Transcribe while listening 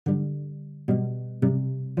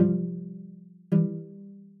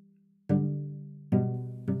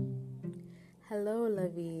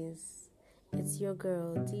your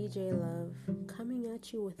girl, DJ Love, coming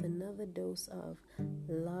at you with another dose of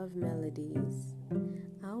love melodies.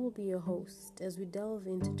 I will be your host as we delve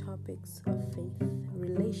into topics of faith,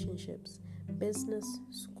 relationships, business,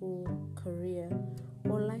 school, career,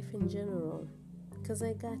 or life in general. Because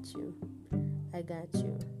I got you. I got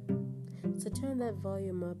you. So turn that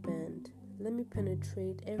volume up and let me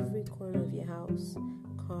penetrate every corner of your house,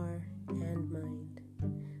 car, and mind.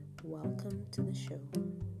 Welcome to the show.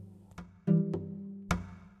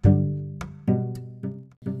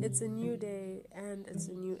 It's a new day and it's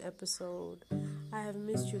a new episode. I have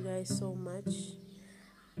missed you guys so much.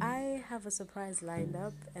 I have a surprise lined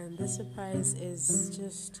up, and this surprise is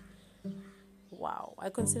just wow. I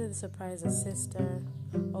consider the surprise a sister.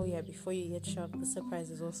 Oh, yeah, before you get shocked, the surprise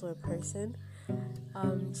is also a person.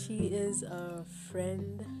 She is a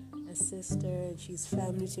friend, a sister, and she's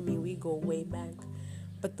family to me. We go way back.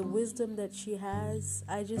 But the wisdom that she has,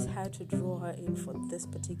 I just had to draw her in for this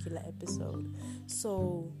particular episode.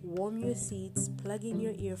 So warm your seats, plug in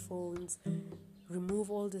your earphones,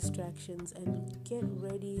 remove all distractions, and get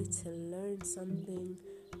ready to learn something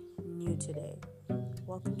new today.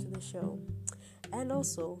 Welcome to the show. And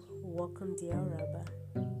also, welcome dear Araba.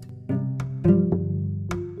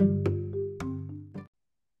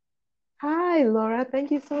 Hi, Laura.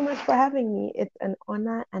 Thank you so much for having me. It's an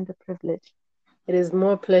honor and a privilege. It is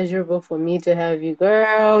more pleasurable for me to have you,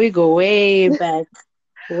 girl. We go way back,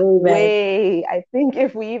 way back. I think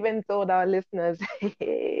if we even told our listeners,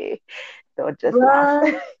 they'll just laugh.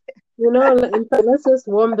 Right. In fact, let's just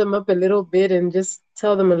warm them up a little bit and just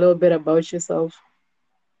tell them a little bit about yourself.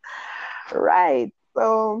 Right.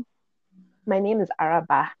 So, my name is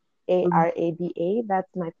Araba, Araba.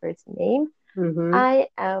 That's my first name. Mm-hmm. I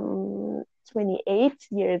am 28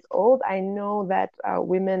 years old. I know that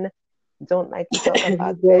women don't like to talk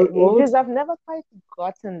about their ages. I've never quite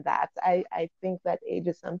gotten that. I think that age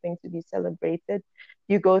is something to be celebrated.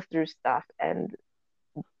 You go through stuff, and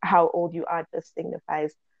how old you are just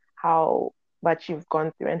signifies how much you've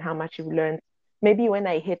gone through and how much you've learned. Maybe when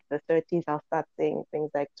I hit the 30s, I'll start saying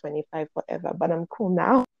things like 25 forever, but I'm cool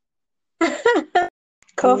now.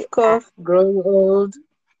 Cough, growing old.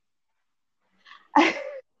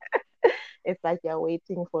 It's like you're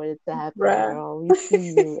waiting for it to happen, Bruh. girl. We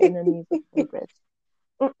see you, enemies of progress.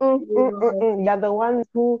 You're the ones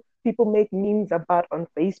who people make memes about on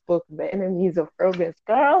Facebook, the enemies of progress.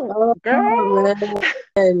 Girl.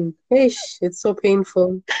 Man. Ish, it's so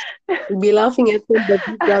painful. You'll be laughing at it, but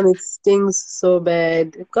deep down it stings so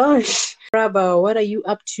bad. Gosh. Rabba, what are you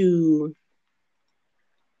up to?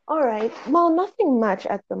 All right. Well, nothing much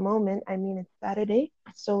at the moment. I mean, it's Saturday,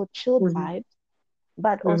 so chilled vibes.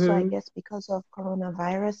 But also, I guess because of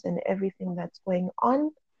coronavirus and everything that's going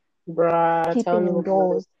on, keeping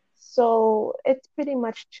indoors. So it's pretty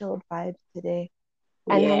much chilled vibes today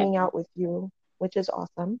and hanging out with you, which is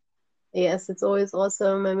awesome. Yes, it's always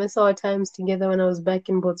awesome. I miss our times together when I was back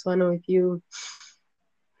in Botswana with you.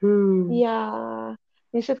 Yeah,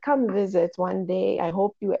 you should come visit one day. I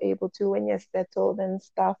hope you are able to when you're settled and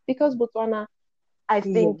stuff. Because Botswana, I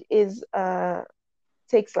think, is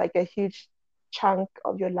takes like a huge chunk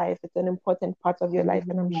of your life. It's an important part of your life,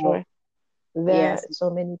 and I'm sure there are so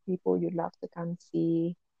many people you'd love to come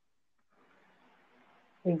see.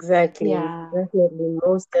 Exactly. Yeah. Definitely,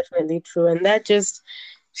 most definitely true. And that just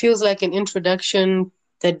feels like an introduction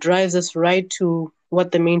that drives us right to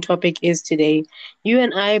what the main topic is today. You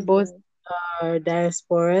and I both are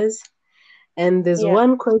diasporas, and there's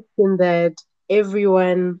one question that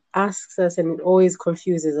everyone asks us and it always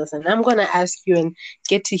confuses us. And I'm going to ask you and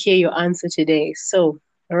get to hear your answer today. So,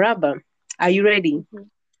 Araba, are you ready?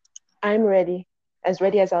 I'm ready. As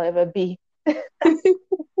ready as I'll ever be.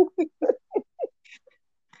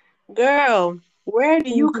 Girl, where do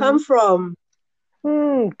you come from?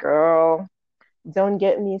 Girl, don't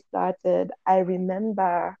get me started. I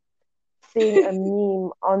remember seeing a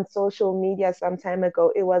meme on social media some time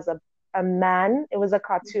ago. It was a man, it was a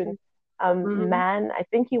cartoon. Man, I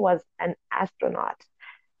think he was an astronaut.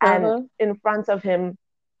 And in front of him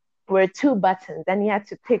were two buttons, and he had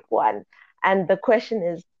to pick one. And the question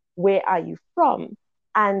is, where are you from?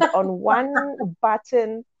 And on one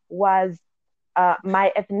button was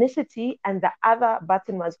my ethnicity, and the other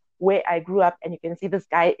button was where I grew up. And you can see this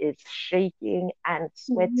guy is shaking and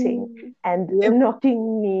sweating and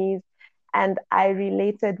knocking knees. And I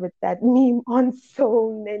related with that meme on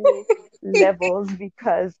so many levels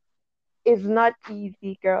because it's not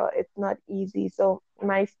easy, girl. It's not easy. So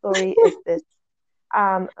my story is this.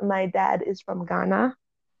 My dad is from Ghana.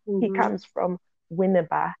 He comes from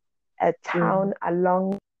Winneba, a town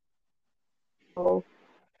along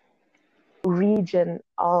region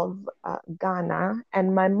of Ghana,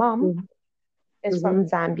 and my mom is from Mm-hmm.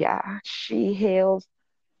 Zambia. She hails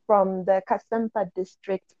from the Kasempa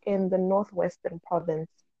district in the northwestern province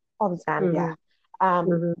of Zambia.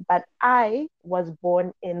 Mm-hmm. Mm-hmm. But I was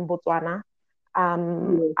born in Botswana.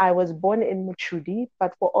 Yes. I was born in Muchudi,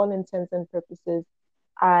 but for all intents and purposes,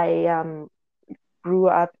 I grew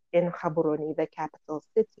up in Gaborone, the capital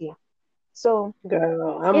city. So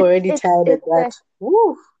Girl, I'm it's already it's tired of it's that. a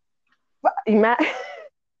Woo.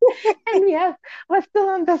 and yes, we're still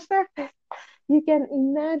on the surface. You can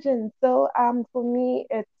imagine. So for me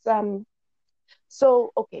it's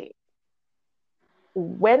so okay,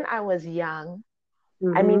 when I was young,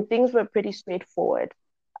 I Mm-hmm. mean things were pretty straightforward.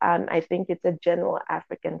 I think it's a general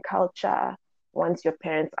African culture. Once your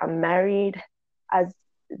parents are married, as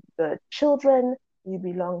the children, you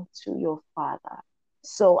belong to your father.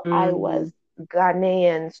 So I Mm-hmm. was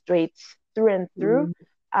Ghanaian straight through and through.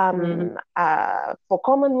 Mm-hmm. For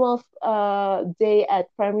Commonwealth Day at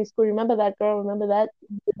primary school, remember that girl? Remember that?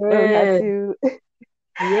 Where we had Yes. to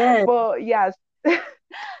Yes. for yes.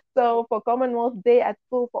 So for Commonwealth Day at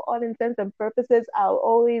school, for all intents and purposes, I'll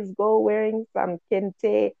always go wearing some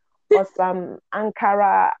kente or some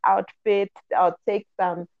Ankara outfit. I'll take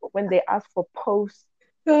some when they ask for post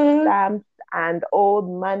Uh, stamps and old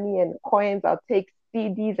money and coins. I'll take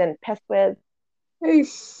CDs and pesewas.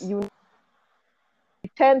 Eish. You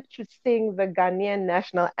tend to sing the Ghanaian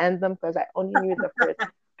national anthem because I only knew the first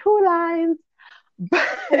two lines.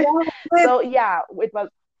 I love it. So yeah, it was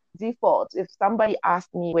default. If somebody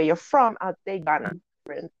asked me where you're from, I'd say Ghana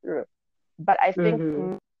through. But I think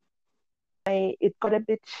Mm-hmm. it got a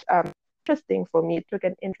bit interesting for me. It took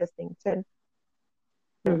an interesting turn.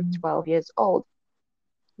 Mm-hmm. 12 years old.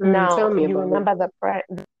 Tell Now, me you about it. remember the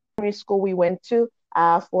primary school we went to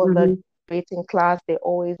for the Mm-hmm. graduating class, they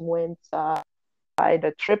always went by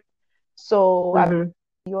the trip. So Mm-hmm.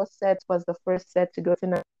 your set was the first set to go to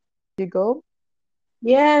Nigeria. You go?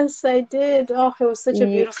 Yes, I did. Oh, it was such a Yeah.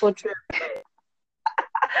 beautiful trip.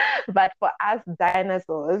 But for us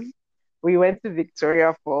dinosaurs, we went to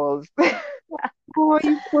Victoria Falls. Oh,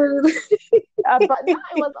 you could. But no,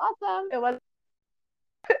 it was awesome. It was,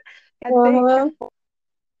 I think, Uh-huh.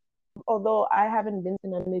 although I haven't been to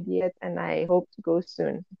Namibia yet and I hope to go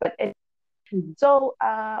soon. But Mm-hmm. so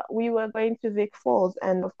we were going to Vic Falls,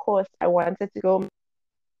 and of course, I wanted to go.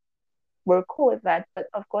 We're cool with that, but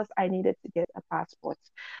of course, I needed to get a passport.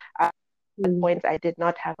 At that point, I did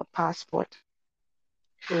not have a passport,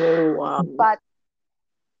 Oh, wow. but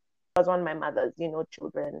I was on my mother's,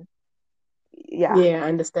 children. Yeah, Yeah,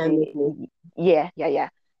 understandably. yeah.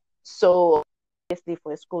 So obviously,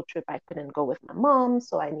 for a school trip, I couldn't go with my mom,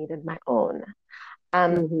 so I needed my own.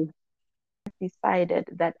 Um, Mm-hmm. decided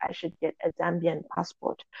that I should get a Zambian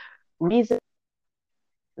passport. Reason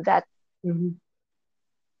that Mm-hmm.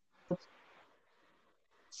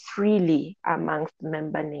 freely amongst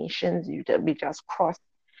member nations, we just cross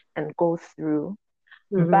and go through.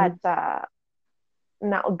 But Mm-hmm.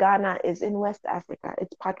 now Ghana is in West Africa.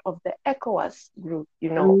 It's part of the ECOWAS group.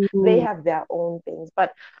 They Mm-hmm. have their own things.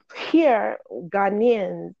 But here,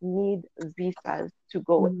 Ghanaians need visas to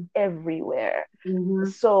go everywhere. Mm-hmm.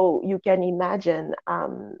 So you can imagine,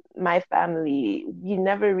 my family, we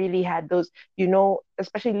never really had those,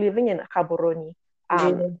 especially living in Gaborone.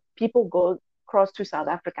 Yeah. People go cross to South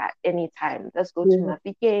Africa anytime. Let's go to Yeah.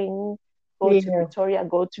 Mafikeng, go to Yeah. Pretoria,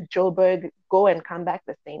 go to Joburg, go and come back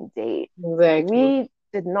the same day. Exactly. We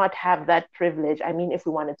did not have that privilege. I mean, if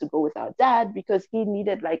we wanted to go with our dad, because he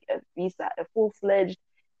needed like a visa, a full-fledged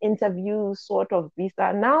interview sort of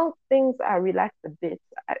visa. Now things are relaxed a bit,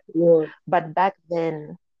 Yeah. but back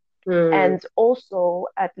then, Mm. and also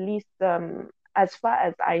at least as far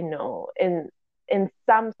as I know, in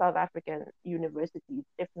some South African universities,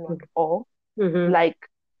 if not all, Mm-hmm. like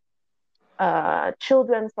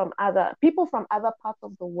children from other people from other parts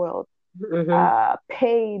of the world Mm-hmm.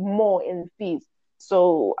 pay more in fees.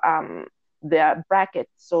 So there are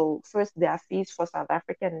brackets. So first there are fees for South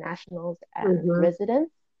African nationals and Mm-hmm.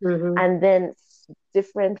 residents, Mm-hmm. and then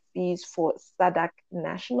different fees for SADC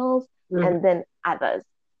nationals, Mm-hmm. and then others,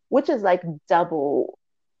 which is like double,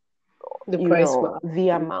 The price for the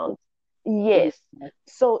amount. Yes.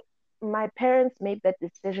 So my parents made that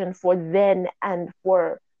decision for then and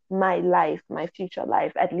for my life, my future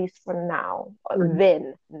life, at least for now, Mm-hmm.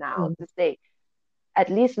 then, now, Mm-hmm. to say, at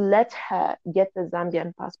least let her get the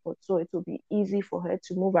Zambian passport so it will be easy for her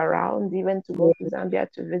to move around, even to go to Zambia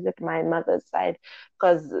to visit my mother's side,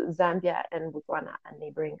 because Zambia and Botswana are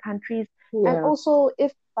neighboring countries. And Yeah. also,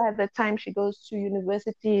 if by the time she goes to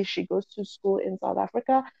university, she goes to school in South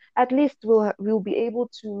Africa, at least we'll be able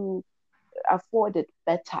to afford it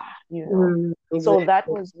better, you know. So Exactly. that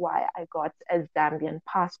was why I got a Zambian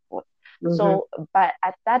passport. Mm-hmm. So, but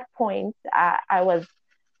at that point,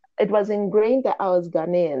 it was ingrained that I was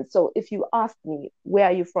Ghanaian. So if you ask me, where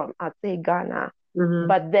are you from? I'd say Ghana. Mm-hmm.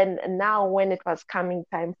 But then now, when it was coming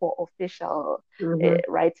time for official Mm-hmm.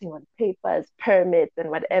 writing on papers, permits, and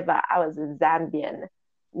whatever, I was a Zambian.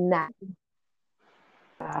 Now,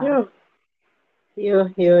 Yeah.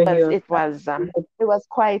 Yeah. it was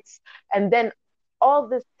quite. And then all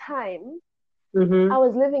this time, Mm-hmm. I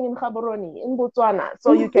was living in Gaborone, in Botswana.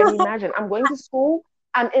 So you can imagine, I'm going to school,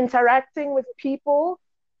 I'm interacting with people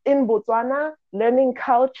in Botswana, learning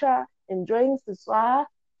culture, enjoying Siswa,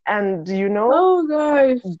 and, Oh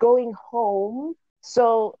gosh. going home.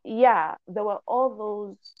 So, yeah, there were all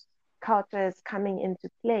those cultures coming into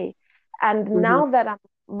play. And Mm-hmm. now that I'm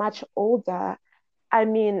much older, I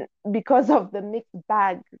mean, because of the mixed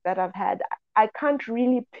bag that I've had, I can't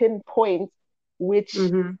really pinpoint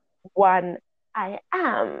which Mm-hmm. one I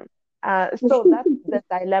am. So that's the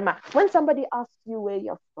dilemma. When somebody asks you where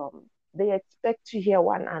you're from, they expect to hear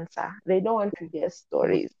one answer. They don't want to hear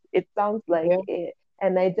stories. It sounds like Yeah.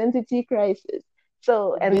 an identity crisis.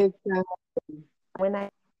 So, and Big when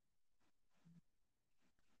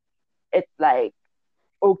it's like,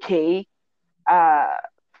 okay, uh,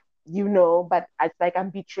 but it's like I'm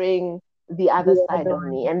betraying the other the side other of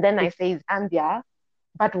me. And then I say Zambia,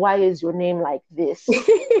 but why is your name like this?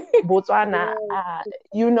 Botswana,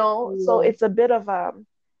 so Yeah. it's a bit of a,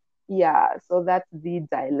 yeah, so that's the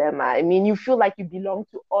dilemma. I mean, you feel like you belong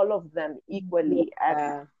to all of them equally,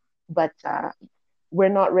 Yeah. but we're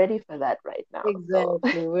not ready for that right now. So,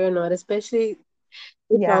 Exactly. We're not, especially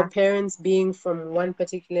with our yeah, parents being from one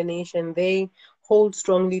particular nation, they hold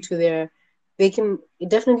strongly to they can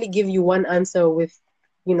definitely give you one answer with,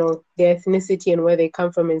 their ethnicity and where they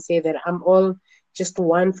come from and say that I'm all just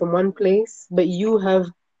one from one place, but you have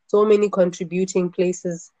so many contributing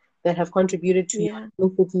places that have contributed to yeah, your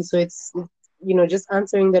ethnicity. So just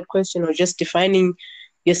answering that question or just defining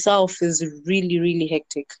yourself is really, really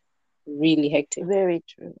hectic. Really hectic. very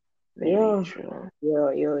true. Very Yeah. true.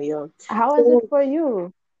 Yeah. How is it So, for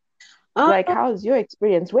you? uh, Like, how's your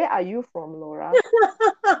experience? Where are you from, Laura?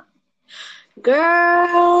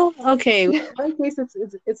 girl. Okay, in my case,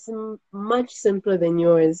 it's much simpler than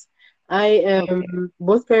yours. I Okay. am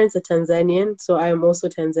both parents are Tanzanian, so I am also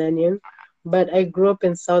Tanzanian. But I grew up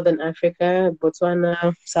in Southern Africa,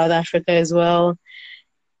 Botswana, South Africa as well.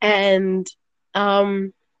 And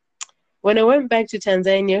um, when I went back to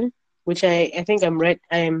Tanzania, which I think I'm right,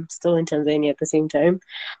 I am still in Tanzania at the same time.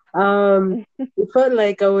 It felt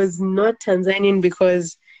like I was not Tanzanian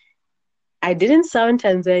because I didn't sound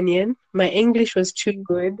Tanzanian. My English was too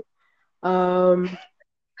good. Um,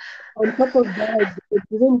 on top of that, I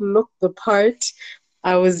didn't look the part.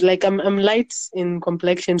 I was like, I'm light in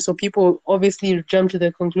complexion, so people obviously jump to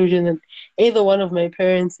the conclusion that either one of my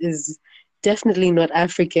parents is definitely not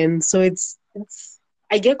African. So it's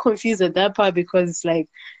I get confused at that part because it's like,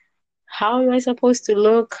 how am I supposed to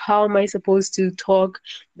look? How am I supposed to talk?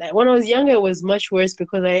 Like, when I was younger, it was much worse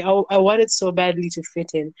because I wanted so badly to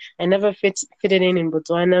fit in. I never fitted in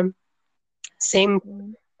Botswana. Same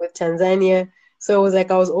Mm. with Tanzania. So it was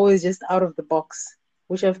like I was always just out of the box,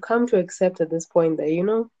 which I've come to accept at this point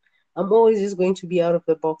that, I'm always just going to be out of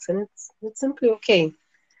the box and it's simply okay.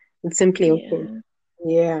 It's simply okay. Yeah.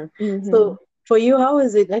 Yeah. Hmm. So for you, how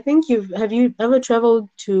is it? I think have you ever traveled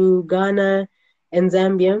to Ghana and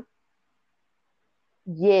Zambia?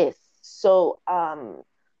 Yes. So,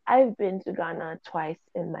 I've been to Ghana twice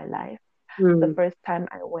in my life. The Mm, first time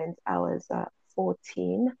I went, I was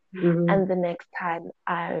 14, mm-hmm, and the next time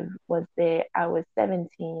I was there, I was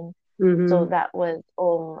 17. So mm-hmm, that was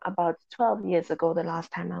about 12 years ago, the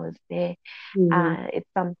last time I was there. mm-hmm, It's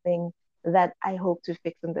something that I hope to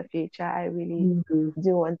fix in the future. I really mm-hmm,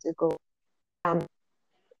 do want to go. Um,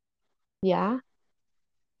 yeah.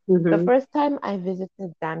 The mm-hmm, first time I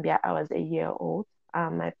visited Zambia, I was a year old.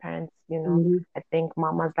 My parents, mm-hmm. I think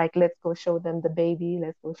mom was like, let's go show them the baby,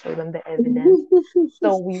 let's go show them the evidence.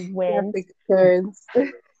 So we went, Classic parents.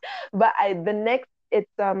 but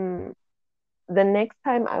the next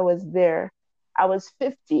time I was there, I was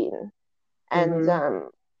 15. And Mm-hmm,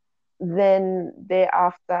 then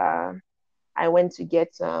thereafter, I went to get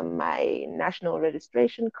my national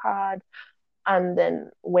registration card. And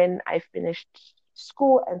then when I finished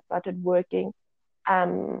school and started working,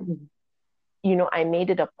 um, I made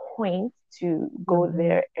it a point to go mm-hmm,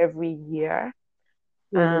 there every year.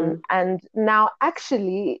 mm-hmm, And now,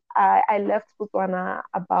 actually, I left Botswana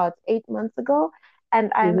about 8 months ago,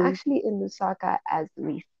 and I'm mm-hmm. actually in Lusaka as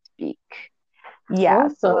we speak. Yeah,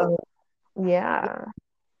 so Awesome. yeah.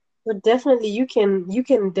 But definitely, you can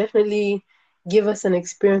definitely give us an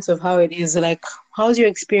experience of how it is. Like, how's your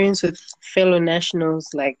experience with fellow nationals?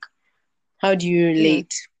 Like, how do you Mm.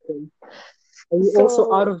 relate? Are you also out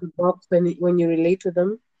So, of the box when you relate to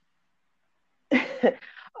them?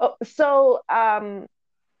 oh, so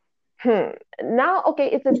Hmm. Now, okay,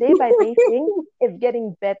 it's a day by day thing. It's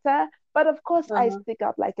getting better, but of course, I Uh-huh. stick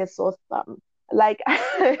up like a sore thumb. Like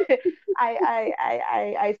I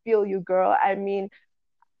feel you, girl. I mean,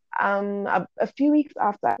 a few weeks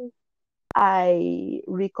after I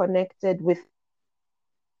reconnected with,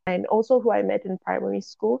 and also who I met in primary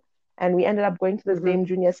school, and we ended up going to the Mm-hmm. same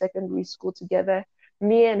junior secondary school together.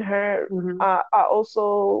 Me and her Mm-hmm. are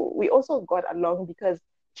also we also got along because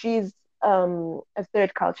she's a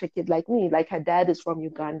third culture kid like me. Like her dad is from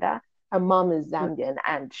Uganda, her mom is Zambian,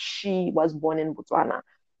 and she was born in Botswana.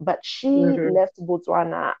 But she Mm-hmm. left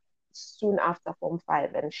Botswana soon after Form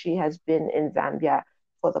 5, and she has been in Zambia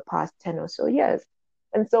for the past 10 or so years.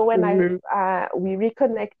 And so when I Mm-hmm. we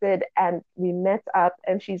reconnected and we met up,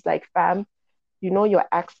 and she's like, "Fam, you know your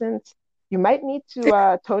accent. You might need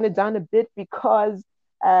to tone it down a bit because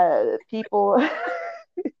people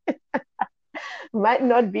might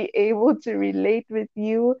not be able to relate with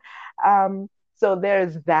you." So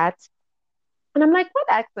there's that. And I'm like, "What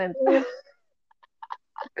accent?" Oh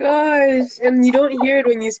gosh, and you don't hear it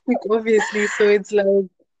when you speak, obviously. So it's like,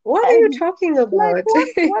 what are you And talking like, about?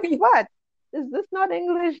 what? Is this not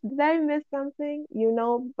English? Did I miss something?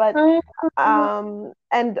 But Oh,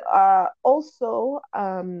 and also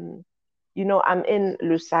I'm in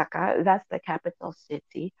Lusaka, that's the capital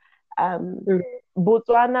city. mm,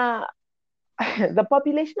 Botswana, the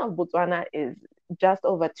population of Botswana is just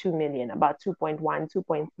over 2 million, about 2.1,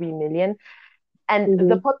 2.3 million. And the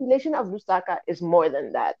mm-hmm. population of Lusaka is more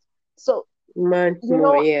than that. So, Much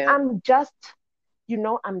more, yeah. I'm just,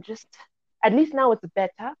 I'm just, at least now it's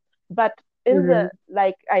better. But in Mm-hmm.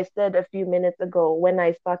 like I said a few minutes ago, when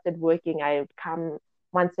I started working, I would come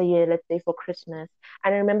once a year, let's say for Christmas.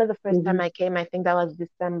 And I remember the first time Mm-hmm. I came, I think that was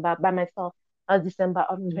December by myself. That was December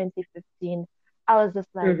of 2015. I was just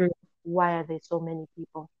like, Mm-hmm. why are there so many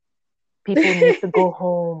people? People need to go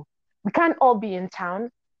home. We can't all be in town.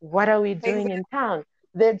 What are we doing Exactly. in town?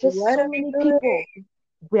 There are just What so are we many doing? people.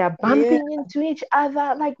 We are Yeah. bumping into each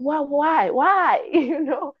other. Like, why?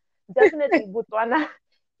 Definitely Botswana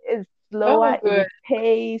is Oh, slower good. in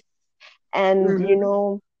pace. And,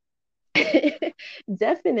 Mm-hmm.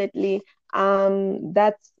 definitely,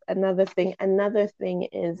 that's another thing. Another thing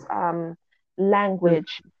is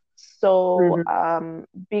language. So, Mm-hmm.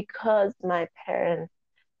 because my parents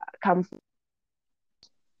come from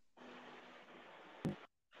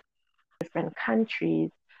different countries,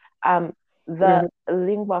 the Mm-hmm.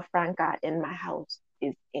 lingua franca in my house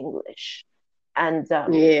is English. And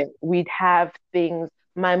Yeah. we'd have things.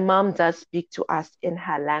 My mom does speak to us in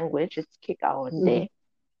her language. It's Mm-hmm. Kikaonde.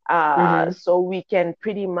 Mm-hmm. So we can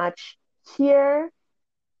pretty much hear,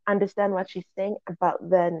 understand what she's saying, but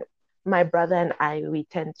then my brother and we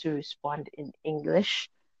tend to respond in English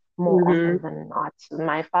more Mm-hmm. often than not.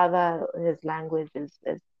 My father, his language is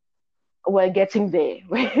we're getting there.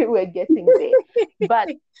 We're getting there. But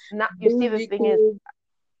now you see the thing is Basically.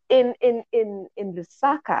 in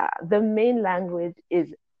Lusaka, the main language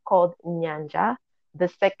is called Nyanja. The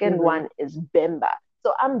second Mm-hmm. one is Bemba.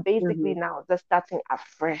 So I'm Mm-hmm. basically now just starting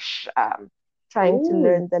afresh, trying to Oh,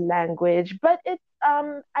 learn the language. But it's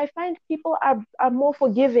I find people are more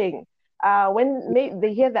forgiving. When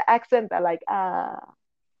they hear the accent, they're like,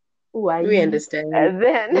 who are we you? understand. And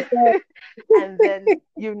then What's up? and then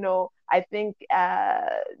I think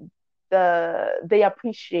they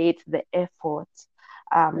appreciate the effort.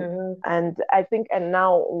 Um, Uh-huh. and I think, and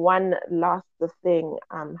now one last thing,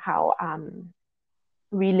 how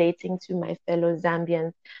relating to my fellow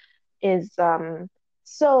Zambians is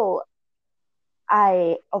so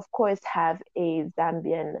I of course have a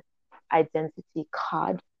Zambian identity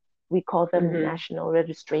card. We call them Mm-hmm. national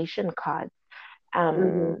registration cards. Mm-hmm.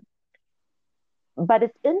 Um, but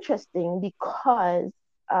it's interesting because,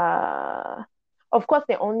 uh, of course,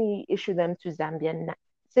 they only issue them to Zambian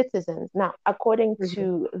citizens. Now, according Mm-hmm.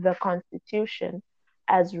 to the constitution,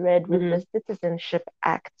 as read with Mm-hmm. the Citizenship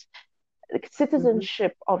Act, the Mm-hmm.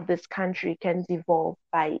 citizenship of this country can devolve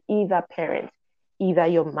by either parent, either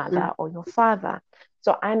your mother or your father.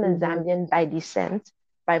 So I'm a Mm-hmm. Zambian by descent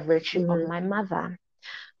by virtue of Mm-hmm. my mother.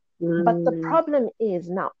 But the Mm-hmm. problem is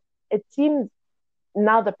now, it seems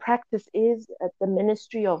now the practice is at the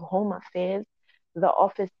Ministry of Home Affairs. the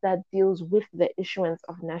office that deals with the issuance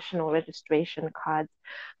of national registration cards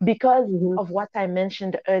because Mm-hmm. of what I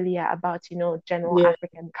mentioned earlier about, general Yeah.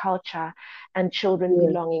 African culture and children Yeah.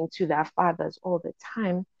 belonging to their fathers all the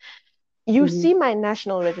time. You Mm-hmm. see my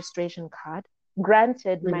national registration card.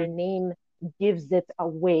 Granted, my Mm-hmm. name gives it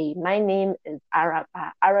away. My name is Arabe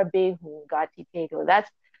Hungati Tego. That's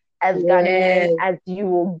as Ghanaian Yes. as you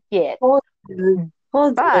will get. Hold on.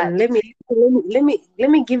 Hold But on. Let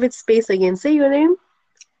me give it space again. Say your name.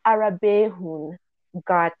 Arabehun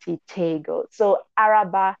Gati Tego. So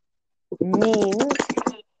Araba means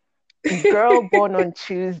girl born on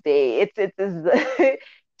Tuesday. It is the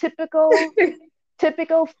typical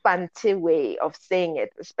Fante way of saying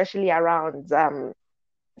it, especially around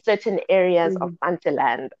certain areas of Mm-hmm.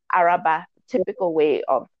 Fanteland. Araba, typical way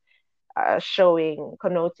of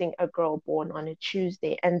connoting a girl born on a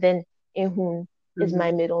Tuesday. And then Ihun is Mm-hmm.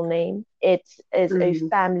 my middle name. It is a Mm-hmm.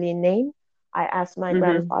 family name. I asked my Mm-hmm.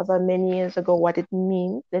 grandfather many years ago what it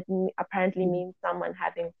means. It apparently Mm-hmm. means someone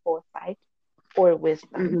having foresight or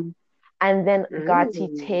wisdom. Mm-hmm. And then Gati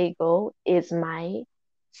Mm-hmm. Tego is my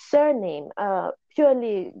surname,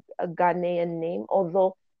 purely a Ghanaian name,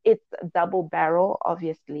 although it's double barrel,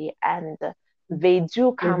 obviously, and they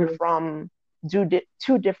do come Mm-hmm. from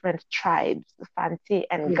two different tribes, Fanti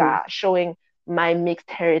and Mm-hmm. Ga, showing my mixed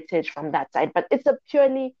heritage from that side. But it's a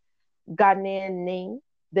purely Ghanaian name.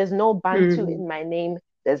 There's no Bantu Mm-hmm. in my name.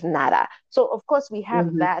 There's nada. So of course we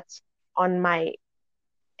have Mm-hmm. that on my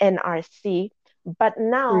NRC. But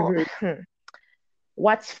now Mm-hmm.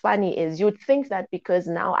 what's funny is you'd think that because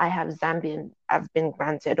now I've been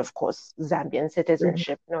granted, of course, Zambian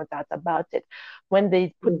citizenship, no doubt about it. When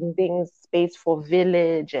they put Mm-hmm. things space for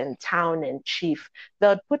village and town and chief,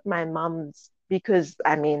 they'll put my mom's because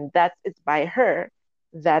I mean that it's by her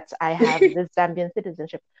that I have this Zambian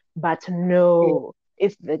citizenship. But Yeah. no,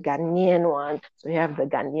 it's the Ghanaian one. So you have the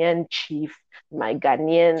Ghanaian chief, my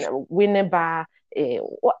Ghanaian Winneba,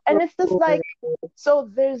 and it's just like so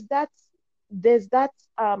there's that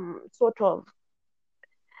sort of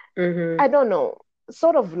Mm-hmm. I don't know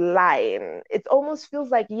sort of line. It almost feels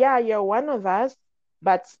like yeah you're one of us,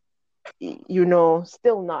 but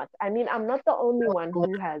still not. I mean I'm not the only one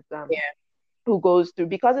who has Yeah. who goes through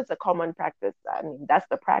because it's a common practice. I mean that's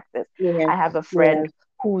the practice. Yeah. I have a Yeah. friend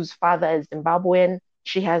whose father is Zimbabwean.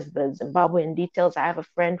 She has the Zimbabwean details. I have a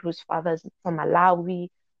friend whose father is from Malawi.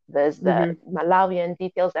 There's the Mm-hmm. Malawian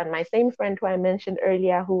details, and my same friend who I mentioned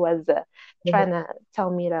earlier, who was trying to tell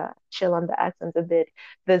me to chill on the accent a bit.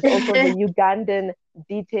 There's also the Ugandan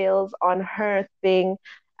details on her thing.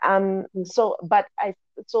 So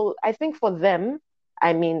I think for them,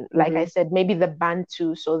 I mean, like I Mm-hmm. said, maybe the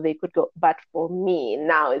Bantu, so they could go. But for me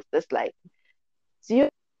now, it's just like, do you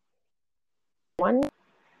want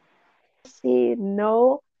to see?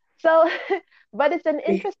 No. So, but it's an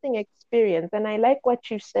interesting experience. And I like what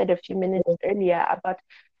you said a few minutes earlier about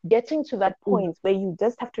getting to that point where you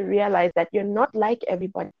just have to realize that you're not like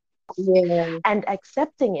everybody else Yeah. and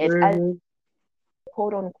accepting it as Mm-hmm.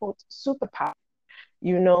 quote unquote superpower,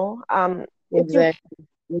 you know? If you Exactly.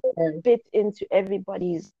 Yeah. fit into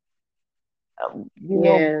everybody's,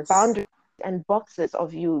 Yes. boundaries and boxes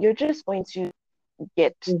of you, you're just going to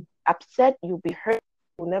get upset, you'll be hurt,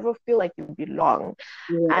 you'll never feel like you belong.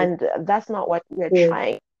 Yeah. And that's not what we're Yeah.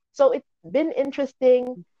 trying. So it's been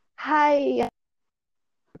interesting. Hi,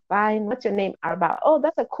 fine. What's your name? Arba. Oh,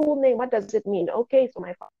 that's a cool name. What does it mean? Okay, so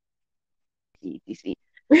my father, etc.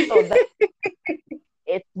 So that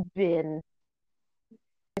it's been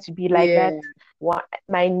to be like that. Yeah. What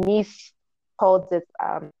my niece calls it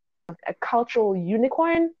a cultural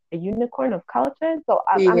unicorn, a unicorn of culture. So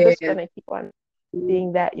I'm just Yeah. gonna keep on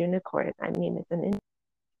being that unicorn. I mean, it's an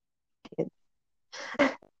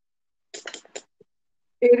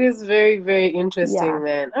It is very, very interesting, yeah.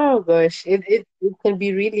 man. Oh gosh, it can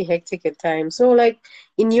be really hectic at times. So like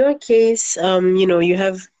in your case, you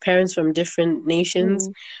have parents from different nations.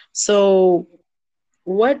 Mm. So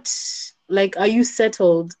what like are you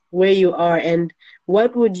settled where you are and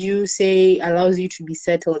what would you say allows you to be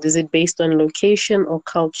settled? Is it based on location or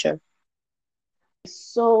culture?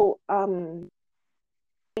 So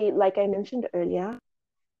like I mentioned earlier,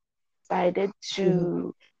 decided Mm-hmm.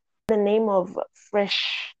 to the name of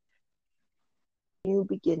fresh new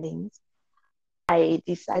beginnings. I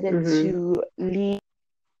decided Mm-hmm. to leave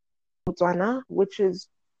Botswana,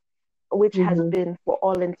 which has Mm-hmm. been for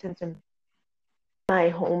all intents and my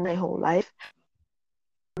home my whole life.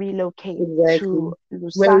 Relocate to Exactly.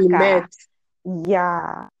 Where we Lusaka. met.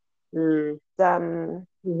 Yeah. Mm. Um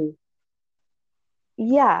Mm-hmm.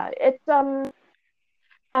 yeah, it's am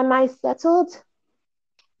I settled?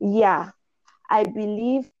 Yeah. I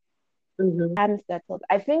believe Mm-hmm. I'm settled.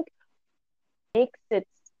 I think makes it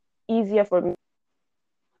easier for me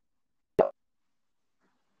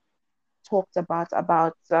talked about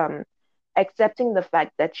accepting the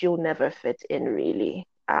fact that you'll never fit in really.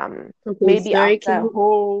 Okay, Maybe sorry, after a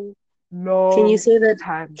whole can you long say that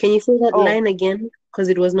time. can you say that Oh, line again? Because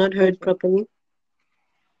it was not heard okay. properly.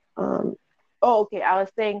 Um, oh, okay. I was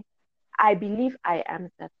saying I believe I am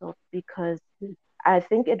settled because I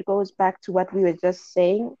think it goes back to what we were just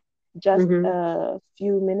saying just Mm-hmm. a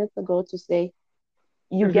few minutes ago to say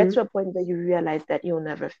you get Mm-hmm. to a point that you realize that you'll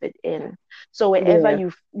never fit in. So wherever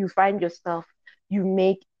Yeah. you find yourself, you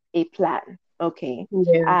make a plan. Okay.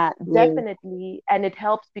 Yeah. Yeah. Definitely. And it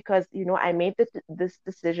helps because, I made this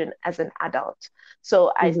decision as an adult.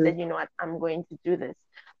 So I Mm-hmm. said, you know what, I'm going to do this.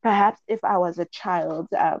 Perhaps if I was a child,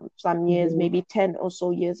 some years, Mm-hmm. maybe 10 or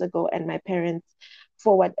so years ago, and my parents,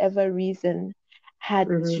 for whatever reason, had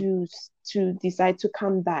Mm-hmm. to decide to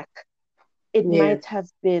come back, it Yeah. might have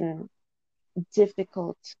been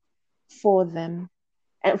difficult for them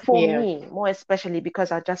and for Yeah. me more especially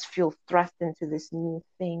because I just feel thrust into this new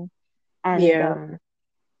thing and Yeah.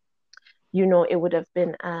 it would have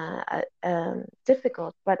been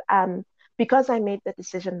difficult but because I made the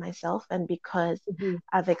decision myself and because Mm-hmm.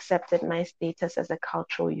 I've accepted my status as a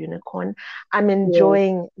cultural unicorn, I'm Yeah.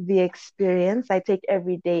 enjoying the experience. I take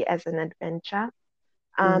every day as an adventure.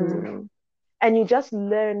 Mm-hmm. um and you just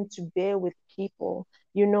learn to bear with people.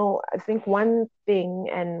 I think one thing,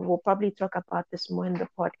 and we'll probably talk about this more in the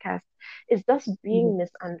podcast, is just Mm-hmm. being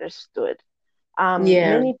misunderstood.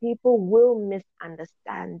 Yeah. Many people will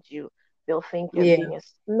misunderstand you. They'll think you're Yeah. being a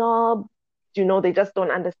snob. They just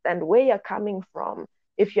don't understand where you're coming from.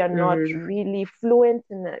 If you're not Mm-hmm. really fluent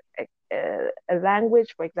in a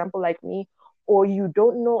language, for example, like me, or you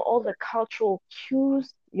don't know all the cultural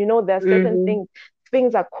cues, there are certain Mm-hmm.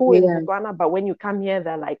 things are cool in Yeah. Botswana, but when you come here,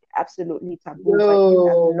 they're like absolutely taboo. But you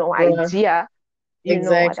have Yo, no bruh. idea. You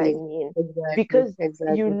know what I Exactly. mean? Exactly. Because you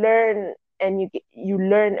Exactly. learn you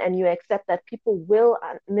learn and you accept that people will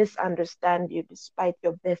misunderstand you despite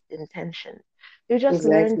your best intentions. You just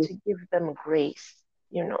learn Exactly. to give them grace,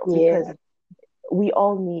 because Yeah. we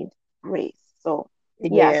all need grace. So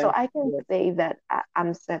yeah, so Yeah. I can Yeah. say that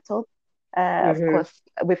I'm settled. Of Mm-hmm. course,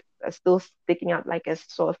 with still sticking out like a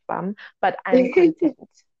sore thumb, but I'm content.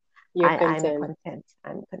 You're I'm content. content.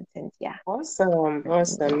 I'm content. Yeah. Awesome. I'm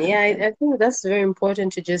Awesome. Yeah, content. I think that's very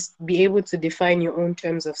important to just be able to define your own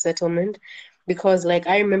terms of settlement. Because, like,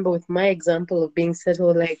 I remember with my example of being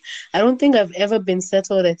settled, like, I don't think I've ever been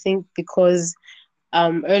settled. I think because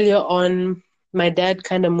earlier on, my dad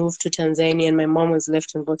kind of moved to Tanzania and my mom was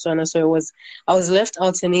left in Botswana. So I was left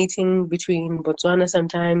alternating between Botswana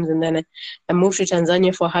sometimes, and then I moved to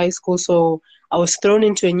Tanzania for high school. So I was thrown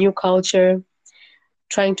into a new culture,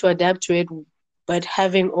 trying to adapt to it, but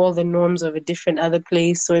having all the norms of a different other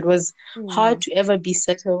place. So it was Yeah. hard to ever be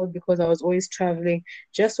settled because I was always traveling.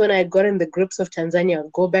 Just when I got in the grips of Tanzania,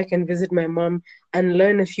 I'd go back and visit my mom and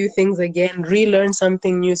learn a few things again, relearn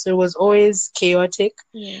something new. So it was always chaotic.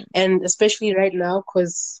 Yeah. And especially right now,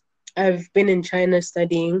 because I've been in China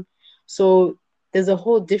studying. So there's a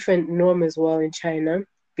whole different norm as well in China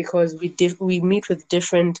because we meet with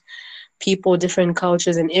different people, different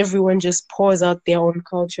cultures, and everyone just pours out their own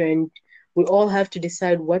culture. And we all have to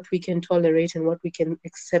decide what we can tolerate and what we can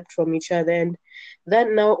accept from each other. And that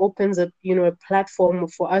now opens up, a platform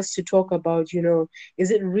for us to talk about,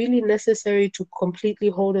 is it really necessary to completely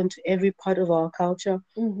hold on to every part of our culture?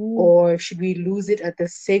 Mm-hmm. Or should we lose it at the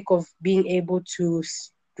sake of being able to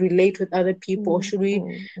relate with other people? Or should we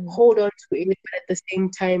Mm-hmm. hold on to it, but at the same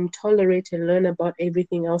time tolerate and learn about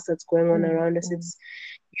everything else that's going on around us? Mm-hmm.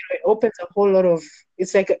 It opens a whole lot of,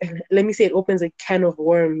 it's like, let me say, it opens a can of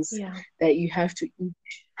worms Yeah. that you have to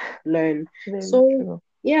learn. Very So true.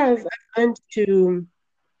 yeah, I've learned to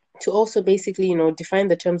also basically, define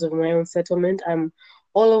the terms of my own settlement. I'm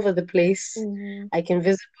all over the place. Mm-hmm. I can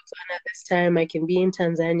visit Botswana at this time. I can be in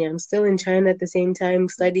Tanzania. I'm still in China at the same time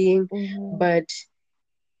studying, Mm-hmm. but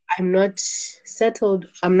I'm not settled.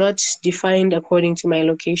 I'm not defined according to my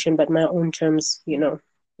location, but my own terms.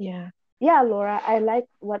 Yeah. Yeah, Laura, I like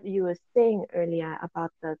what you were saying earlier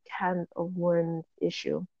about the can of worms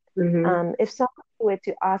issue. Mm-hmm. If someone were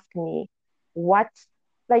to ask me what,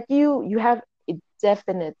 like you have a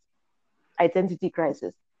definite identity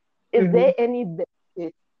crisis. Is Mm-hmm. there any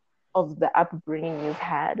benefit of the upbringing you've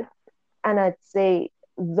had? And I'd say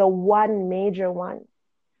the one major one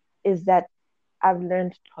is that I've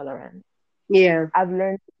learned tolerance. Yeah. I've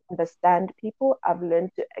learned to understand people. I've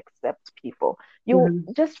learned to accept people. You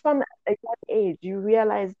Mm-hmm. just from a young age, you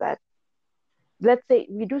realize that let's say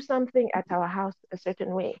we do something at our house a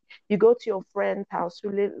certain way. You go to your friend's house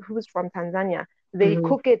who's from Tanzania. They Mm-hmm.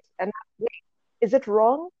 cook it another way. Is it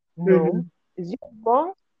wrong? No. Mm-hmm. Is it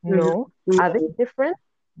wrong? No. Mm-hmm. Are they different?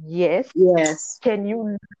 Yes. Yes. Can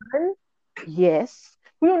you learn? Yes.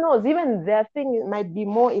 Who knows? Even their thing might be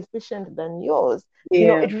more efficient than yours.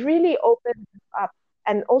 Yeah. It really opens up.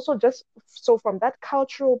 And also, just so from that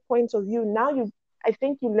cultural point of view, now I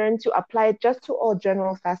think you learn to apply it just to all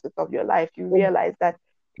general facets of your life. You realize that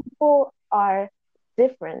people are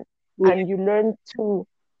different, Yeah. and you learn to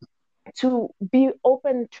be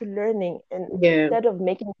open to learning Yeah. instead of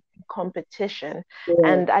making it competition. Yeah.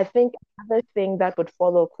 And I think another thing that would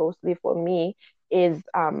follow closely for me is,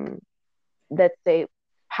 let's say,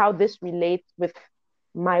 how this relates with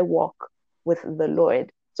my walk with the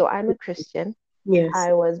Lord. So I'm a Christian. Yes.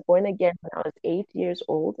 I was born again when I was 8 years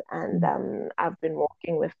old, and I've been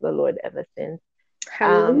walking with the Lord ever since.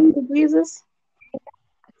 Hallelujah, Jesus.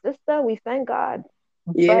 Sister, we thank God.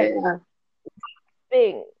 But Yeah.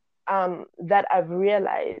 thing that I've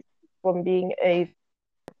realized from being is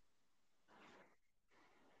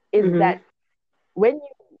Mm-hmm. that when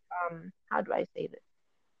you how do I say this?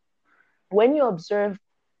 When you observe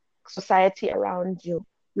society around you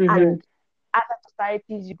Mm-hmm. and other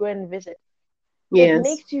societies you go and visit, it Yes.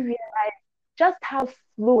 makes you realize just how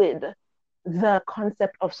fluid the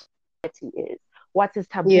concept of society is. What is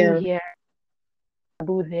taboo Yeah. here,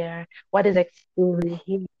 taboo there, what is Mm-hmm. accepted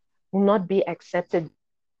here will not be accepted.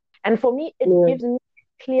 And for me, it Yeah. gives me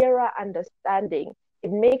a clearer understanding.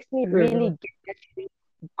 It makes me Mm-hmm. really get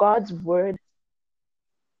God's word,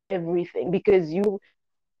 everything, because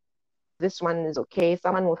this one is okay.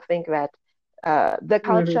 Someone will think that the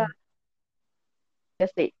culture, Mm-hmm.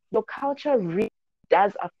 let's say, your culture really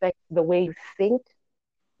does affect the way you think,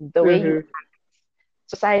 the way you Mm-hmm.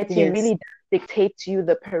 society Yes. really does dictate to you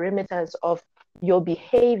the perimeters of your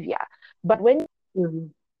behavior. But when Mm-hmm.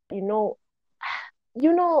 you know,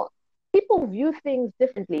 you know, people view things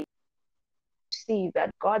differently. See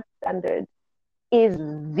that God's standard is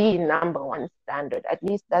the number one standard. At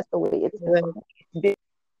least that's the way it's been for Right. me. It's been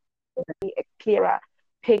a clearer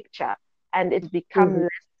picture, and it's become Mm-hmm.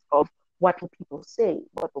 less of what will people say,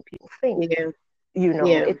 what will people think. Yeah.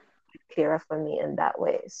 Yeah. It's clearer for me in that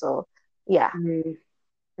way. So, yeah. Mm-hmm.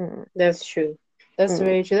 Mm, That's true. That's mm,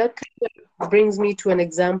 very true. That kind of brings me to an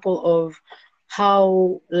example of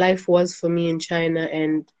how life was for me in China.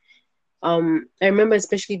 And I remember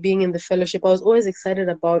especially being in the fellowship, I was always excited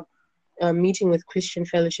about meeting with Christian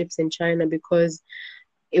fellowships in China because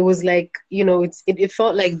it was like, it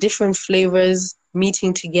felt like different flavors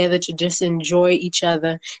meeting together to just enjoy each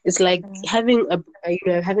other. It's like mm, having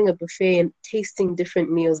a buffet and tasting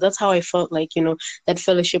different meals. That's how I felt like, that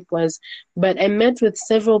fellowship was. But I met with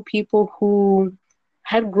several people who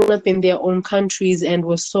had grown up in their own countries and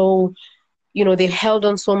were so, they held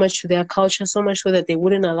on so much to their culture, so much so that they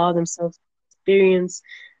wouldn't allow themselves to experience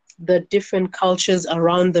the different cultures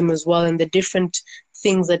around them as well, and the different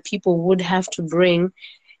things that people would have to bring.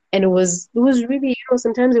 And it was really,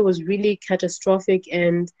 sometimes it was really catastrophic.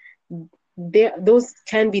 And those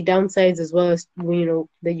can be downsides as well, as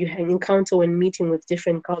that you encounter when meeting with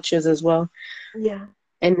different cultures as well. yeah.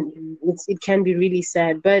 And it can be really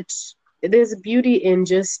sad, but there's a beauty in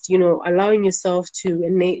just allowing yourself to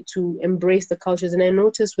embrace the cultures. And I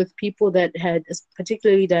noticed with people that had,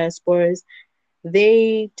 particularly diasporas,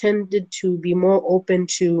 they tended to be more open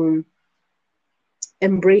to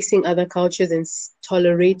embracing other cultures and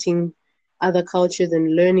tolerating other cultures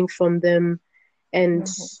and learning from them. And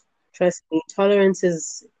Mhm. trust me, tolerance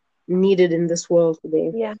is needed in this world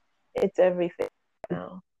today. Yeah. It's everything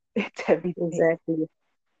now. It's everything. Exactly.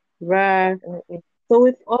 Right. Definitely. So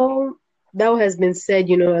with all that has been said,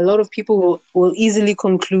 a lot of people will easily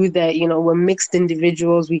conclude that, we're mixed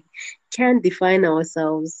individuals. We can't define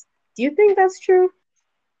ourselves. Do you think that's true?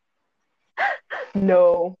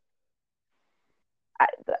 No, I,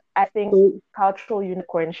 I think So, cultural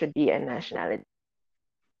unicorn should be a nationality.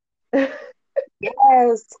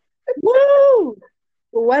 yes. Woo!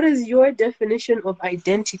 What is your definition of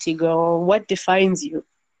identity, girl? What defines you?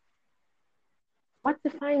 What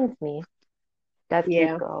defines me? That's deep,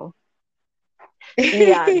 Yeah. girl.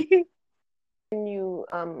 Yeah, when you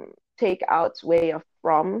take out where you're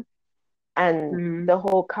from and Mm-hmm. the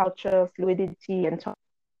whole culture fluidity and talk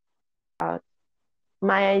about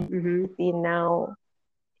my Mm-hmm. identity now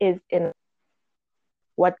is in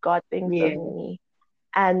what God thinks of Yeah. me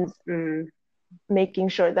and Mm-hmm. making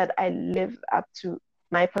sure that I live up to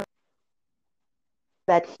my purpose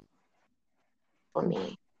that He for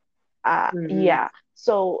me. Mm-hmm. Yeah.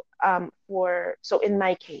 So in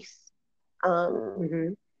my case, um,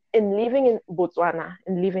 Mm-hmm. in leaving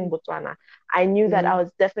Botswana, I knew that I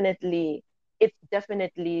was it's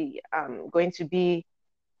definitely going to be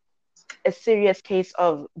a serious case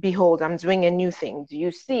of, behold, I'm doing a new thing. Do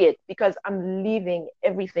you see it? Because I'm leaving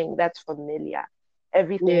everything that's familiar,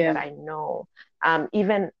 everything that I know,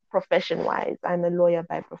 even profession wise. I'm a lawyer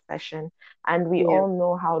by profession, and we all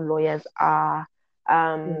know how lawyers are.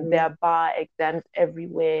 There are bar exams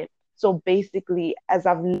everywhere. So basically, as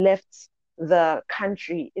I've left the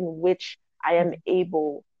country in which I am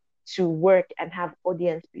able to work and have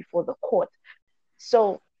audience before the court.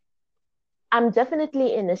 So I'm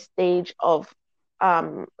definitely in a stage of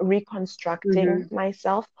reconstructing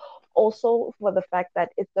myself. Also, for the fact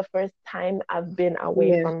that it's the first time I've been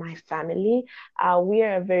away from my family. We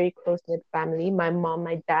are a very close-knit family. My mom,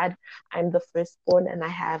 my dad, I'm the firstborn, and I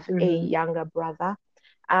have a younger brother.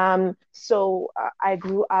 So I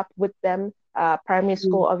grew up with them. Primary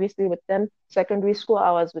school, obviously, with them. Secondary school,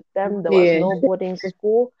 I was with them. There was no boarding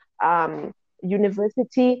school.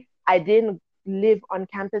 University, I didn't live on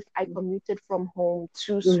campus. I commuted from home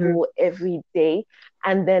to school every day.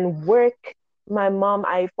 And then work,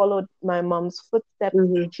 I followed my mom's footsteps.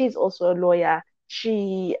 She's also a lawyer.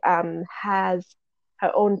 She has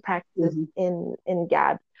her own practice in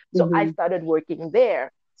Gab. So I started working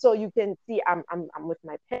there. So you can see I'm with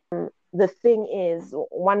my parents. The thing is,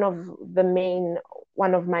 one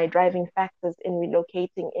of my driving factors in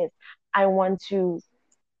relocating is I want to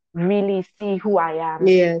really see who I am,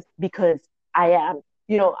 because I am,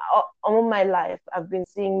 all my life I've been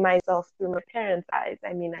seeing myself through my parents' eyes.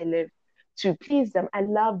 I mean, I lived to please them. I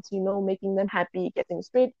loved, making them happy, getting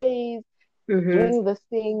straight A's, doing the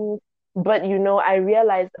things. But, I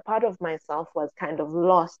realized a part of myself was kind of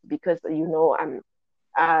lost because, I'm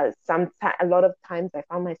a lot of times I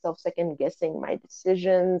found myself second guessing my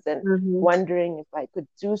decisions and wondering if I could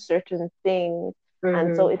do certain things.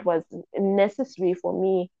 And so it was necessary for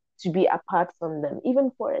me to be apart from them,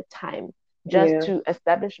 even for a time, just to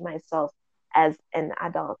establish myself as an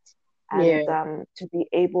adult and to be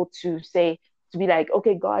able to be like,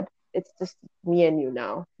 okay, God, it's just me and you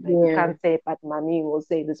now. Like, you can't say, but mommy will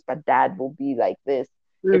say this, but dad will be like this.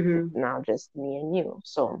 It's now just me and you.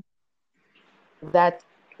 So that's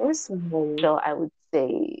awesome. I would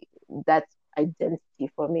say that's identity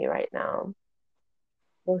for me right now.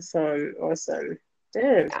 Awesome.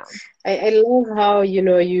 Damn. Yeah. I love how,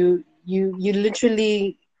 you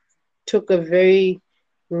literally took a very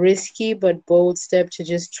risky but bold step to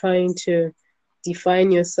just trying to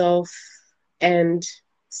define yourself and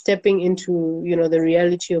stepping into, the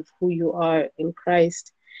reality of who you are in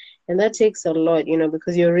Christ. And that takes a lot,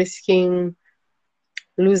 because you're risking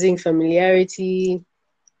losing familiarity,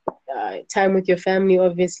 time with your family,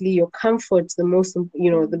 obviously, your comfort,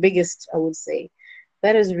 the biggest, I would say.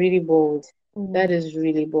 That is really bold. That is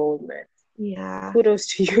really bold, man. Yeah. Kudos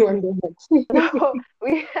to you on that. No,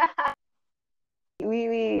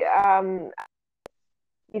 we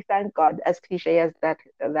thank God, as cliche as that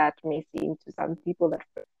may seem to some people, that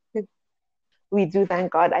we do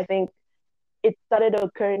thank God. I think it started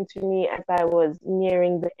occurring to me as I was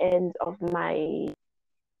nearing the end of my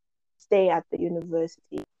stay at the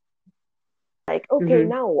university. Like, okay,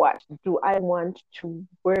 now what? Do I want to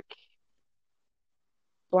work?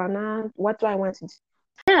 What do I want to do?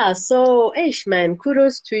 Yeah, so Ish, man,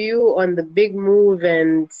 kudos to you on the big move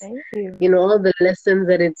and Thank you. All the lessons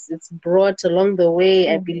that it's brought along the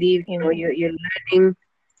way. I believe you're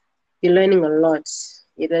learning a lot.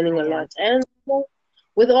 You're learning a lot, and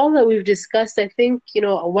with all that we've discussed, I think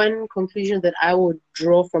one conclusion that I would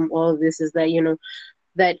draw from all of this is that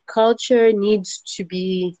that culture needs to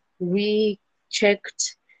be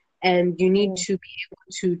rechecked, and you need to be able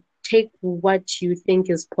to take what you think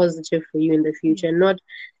is positive for you in the future, and not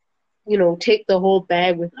take the whole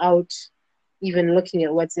bag without even looking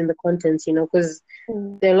at what's in the contents, because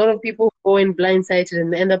there are a lot of people who go in blindsided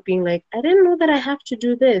and end up being like, I didn't know that I have to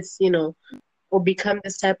do this, or become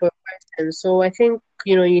this type of person. So I think,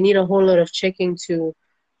 you need a whole lot of checking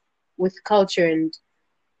with culture and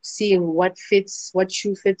seeing what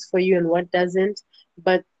shoe fits for you and what doesn't.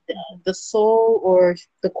 But the soul or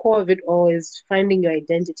the core of it all is finding your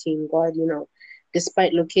identity in God,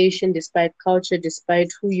 despite location, despite culture,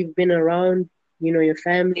 despite who you've been around, your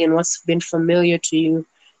family and what's been familiar to you.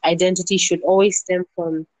 Identity should always stem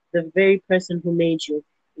from the very person who made you.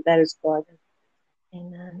 That is God.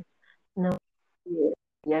 Amen. No,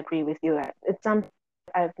 I agree with you. It's something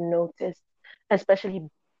I've noticed, especially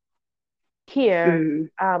here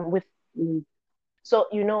with. So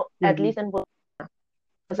at least in Botswana,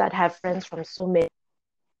 because I'd have friends from so many.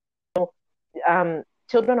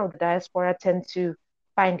 Children of the diaspora tend to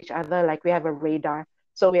find each other, like we have a radar.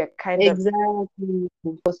 So we are kind of Exactly.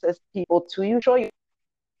 closest people to you. Sure, you're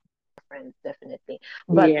friends, definitely.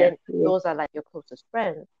 But Yeah. then Yeah. those are like your closest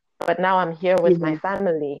friends. But now I'm here with my Mhm.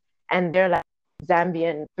 family and they're like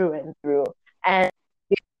Zambian through and through. And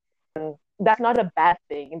that's not a bad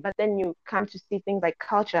thing. But then you come to see things like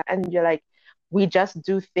culture and you're like, we just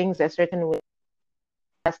do things a certain way.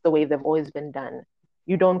 That's the way they've always been done.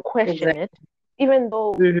 You don't question Exactly. it, even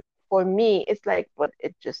though Mhm. for me, it's like, but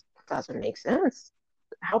it just doesn't make sense.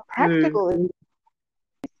 How practical is Mhm.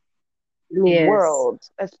 the Yes. world,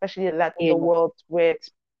 especially that the Yeah. world where it's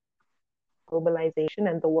globalization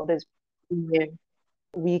and the world is Yeah.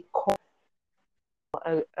 we call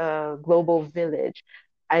a global village.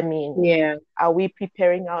 I mean, Yeah. are we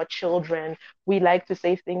preparing our children? We like to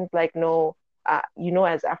say things like, no,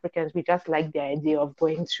 as Africans, we just like the idea of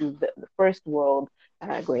going to the first world,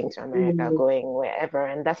 going to America, Mhm. going wherever,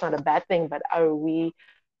 and that's not a bad thing. But are we,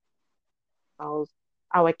 our,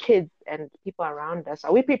 our kids and people around us,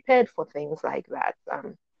 are we prepared for things like that?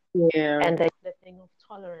 Yeah. And the thing of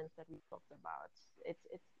tolerance that we talked about, it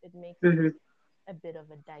makes it Mhm. a bit of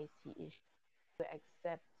a dicey issue to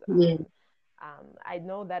accept. Yeah. I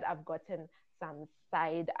know that I've gotten some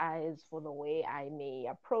side eyes for the way I may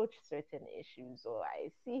approach certain issues or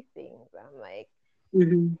I see things. I'm like,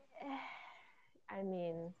 Mhm. I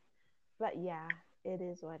mean, but yeah, it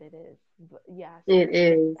is what it is. But yeah, so It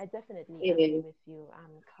is. I definitely It agree is. with you.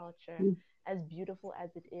 Culture, as beautiful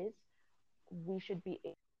as it is, we should be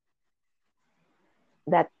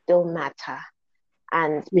that still matter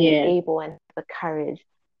and being Yeah. able and have the courage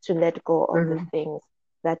to let go of the Mhm. things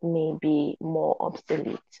that may be more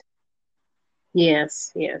obsolete.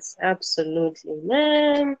 Yes, yes, absolutely,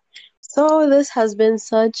 man. So this has been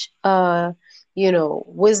such a,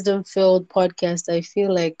 wisdom-filled podcast. I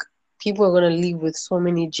feel like people are gonna leave with so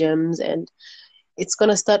many gems, and it's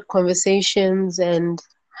gonna start conversations and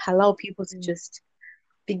allow people to Mm. just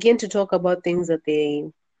begin to talk about things that they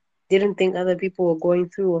didn't think other people were going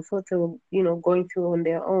through or thought they were, going through on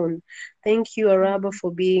their own. Thank you, Araba,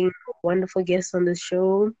 for being a wonderful guest on the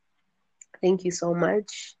show. Thank you so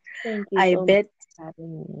much. Thank you I so much bet for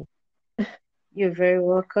having me. you're very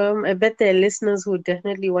welcome. I bet there are listeners who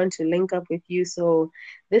definitely want to link up with you. So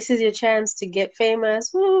this is your chance to get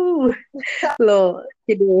famous. Woo! Lord,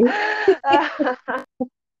 today.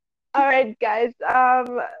 All right, guys.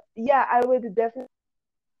 Yeah, I would definitely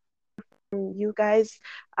you guys.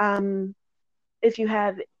 Um, if you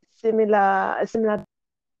have a similar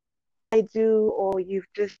I do, or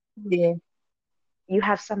Yeah. you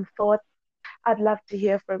have some thoughts, I'd love to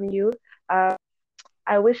hear from you. Uh,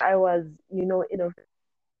 I wish I was,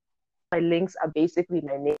 my links are basically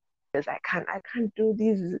my name because I can't do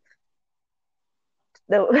these.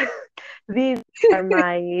 No, these are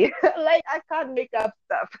my like I can't make up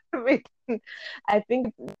stuff. I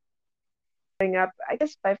think growing up, I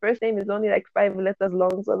guess my first name is only like 5 letters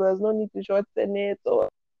long, so there's no need to shorten it. So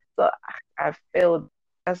I failed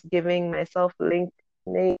just giving myself link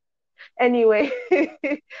name. Anyway,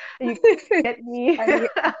 you get me. I,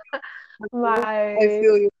 I my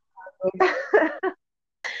feel you.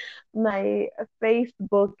 my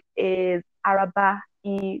Facebook is Araba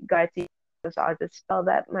E Garti. So I'll just spell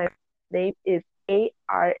that. My name is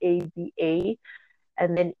Araba,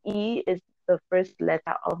 and then E is the first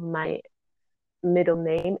letter of my middle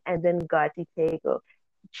name, and then Gati Tego.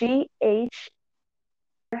 GHTEY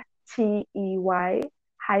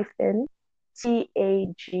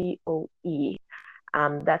TAGOE.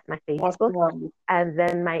 That's my Facebook. Awesome. And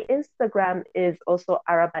then my Instagram is also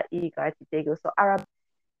Araba E Gartitego. So Araba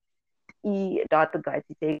E dot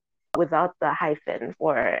Gartitego without the hyphen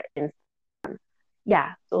for Instagram.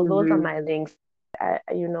 Yeah, so those are Mm-hmm. my links.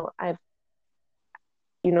 I've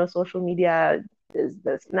social media, there's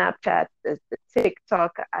the Snapchat, there's the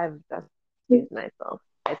TikTok. I've just used myself,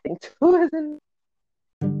 I think, too.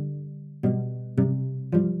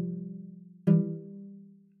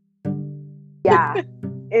 Yeah,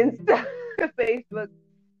 Insta, Facebook,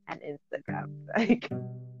 and Instagram. Like,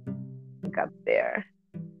 up there.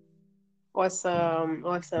 Awesome,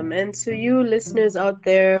 awesome. And to you listeners out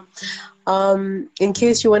there, in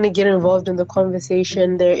case you want to get involved in the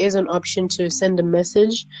conversation, there is an option to send a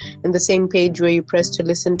message in the same page where you press to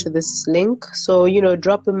listen to this link. So,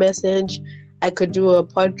 drop a message. I could do a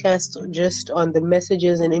podcast just on the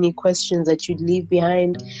messages and any questions that you'd leave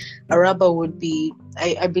behind. Araba would be,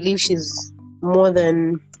 I believe she's more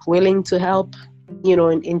than willing to help,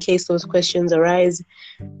 in case those questions arise.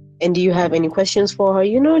 And do you have any questions for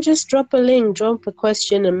her? Just drop a link, drop a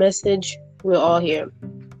question, a message. We're all here.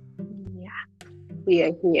 Yeah, We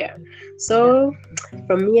are here. So, definitely.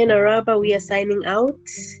 from me and Araba, we are signing out.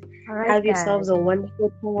 All right, Have guys. yourselves a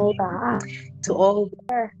wonderful time. Bye. To all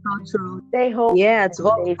cultural, Stay home. yeah, to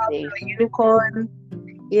all Stay cultural safe. unicorns.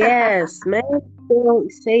 Yes, man. Feel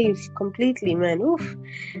safe completely, man. Oof.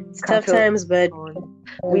 It's tough Cultural times, but unicorn.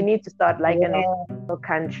 We need to start like an yeah. official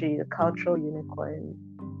country, the cultural unicorn.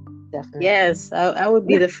 Definitely. Yes, I would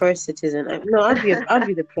be the first citizen. No, I'll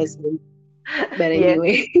be the president. But Yes.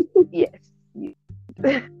 anyway. Yes.